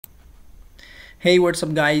Hey, what's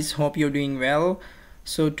up guys, hope you're doing well.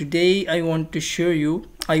 So today I want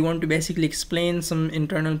to basically explain some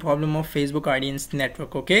internal problem of Facebook audience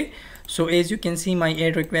network. Okay, so as you can see, my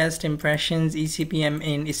ad request, impressions, eCPM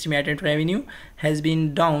and estimated revenue has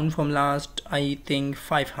been down from last I think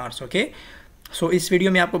 5 hours. Okay, so इस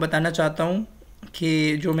video में आपको बताना चाहता हूँ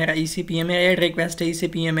कि जो मेरा ECPM है, एड रिक्वेस्ट है,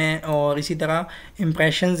 ECPM है और इसी तरह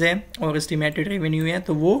इम्प्रेशंस है और एस्टिमेटेड रेवेन्यू है,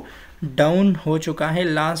 तो वो डाउन हो चुका है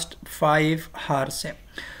लास्ट 5 आवर्स से.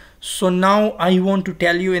 So now I want to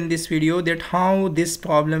tell you in this video that how this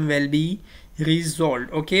problem will be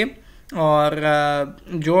resolved. Okay, और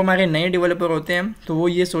जो हमारे नए डेवलपर होते हैं तो वो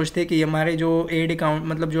ये सोचते हैं कि हमारे जो एड अकाउंट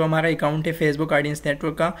मतलब जो हमारा अकाउंट है फेसबुक ऑडियंस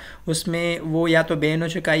नेटवर्क का, उसमें वो या तो बैन हो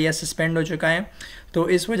चुका है या सस्पेंड हो चुका है. तो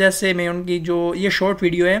इस वजह से मैं उनकी जो ये शॉर्ट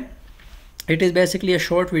वीडियो है, it is basically a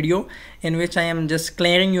short video in which I am just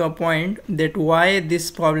clearing you a point that why this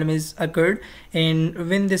problem is occurred and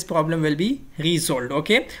when this problem will be resolved.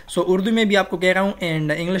 Okay, so Urdu में भी आपको कह रहा हूँ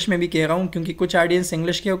and English में भी कह रहा हूँ, क्योंकि कुछ ऑडियंस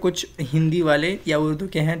इंग्लिश के और कुछ हिंदी वाले या उर्दू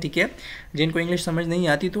के हैं, ठीक है, जिनको इंग्लिश समझ नहीं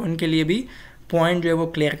आती, तो उनके लिए भी पॉइंट जो है वो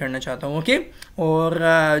क्लियर करना चाहता हूँ. ओके, और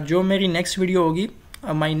जो मेरी नेक्स्ट वीडियो होगी,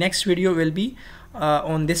 my next video will be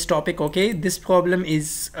on this topic. Okay, this problem is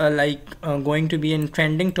going to be in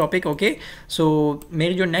trending topic. Okay, so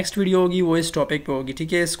मेरी जो next video होगी वो इस topic पे होगी,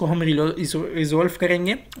 ठीक है. इसको हम resolve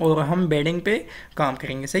करेंगे और हम bedding पे काम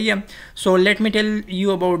करेंगे, सही है. So let me tell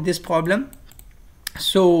you about this problem.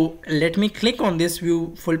 So let me click on this view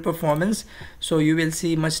full performance, so you will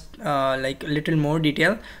see much little more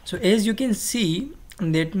detail. So as you can see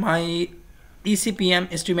that my ECPM,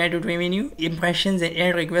 estimated revenue, impressions and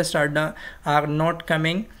ad requests are not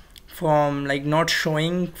coming from, not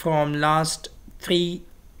showing from last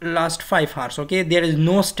 5 hours. Okay, there is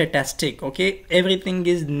no statistic. Okay, everything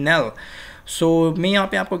is null. So मैं यहाँ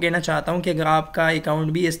पे आपको कहना चाहता हूँ कि अगर आपका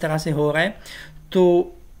अकाउंट भी इस तरह से हो रहा है तो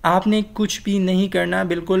आपने कुछ भी नहीं करना,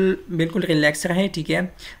 बिल्कुल रिलैक्स रहें, ठीक है.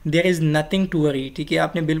 There is nothing to worry, ठीक है.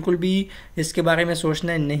 आपने बिल्कुल भी इसके बारे में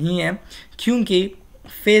सोचना नहीं है, क्योंकि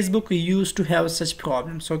Facebook used to have such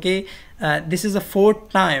problems. Okay, this is a fourth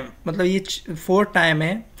time, मतलब ये 4th time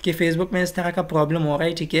है कि Facebook में इस तरह का प्रॉब्लम हो रहा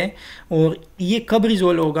है, ठीक है. और ये कब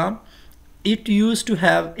रिजोल्व होगा? It used to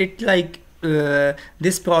have it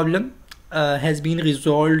this problem has been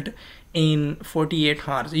resolved in 48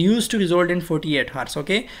 hours. Used to resolve in 48 hours.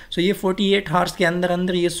 Okay, so ये 48 hours के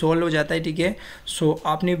अंदर ये सॉल्व हो जाता है, ठीक है. So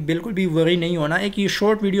आपने बिल्कुल भी वरी नहीं होना. एक ये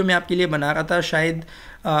शॉर्ट वीडियो मैं आपके लिए बना रहा था, शायद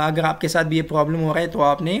अगर आपके साथ भी ये प्रॉब्लम हो रहा है तो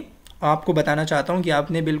आपको बताना चाहता हूँ कि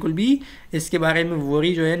आपने बिल्कुल भी इसके बारे में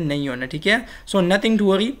वरी जो है नहीं होना, ठीक है. So nothing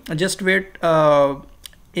to worry, just wait,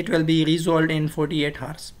 it will be resolved in 48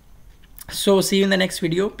 hours. So see you in the next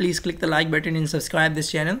video. Please click the like button and subscribe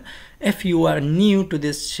this channel if you are new to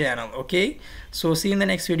this channel. Okay, so see you in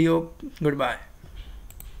the next video. Goodbye.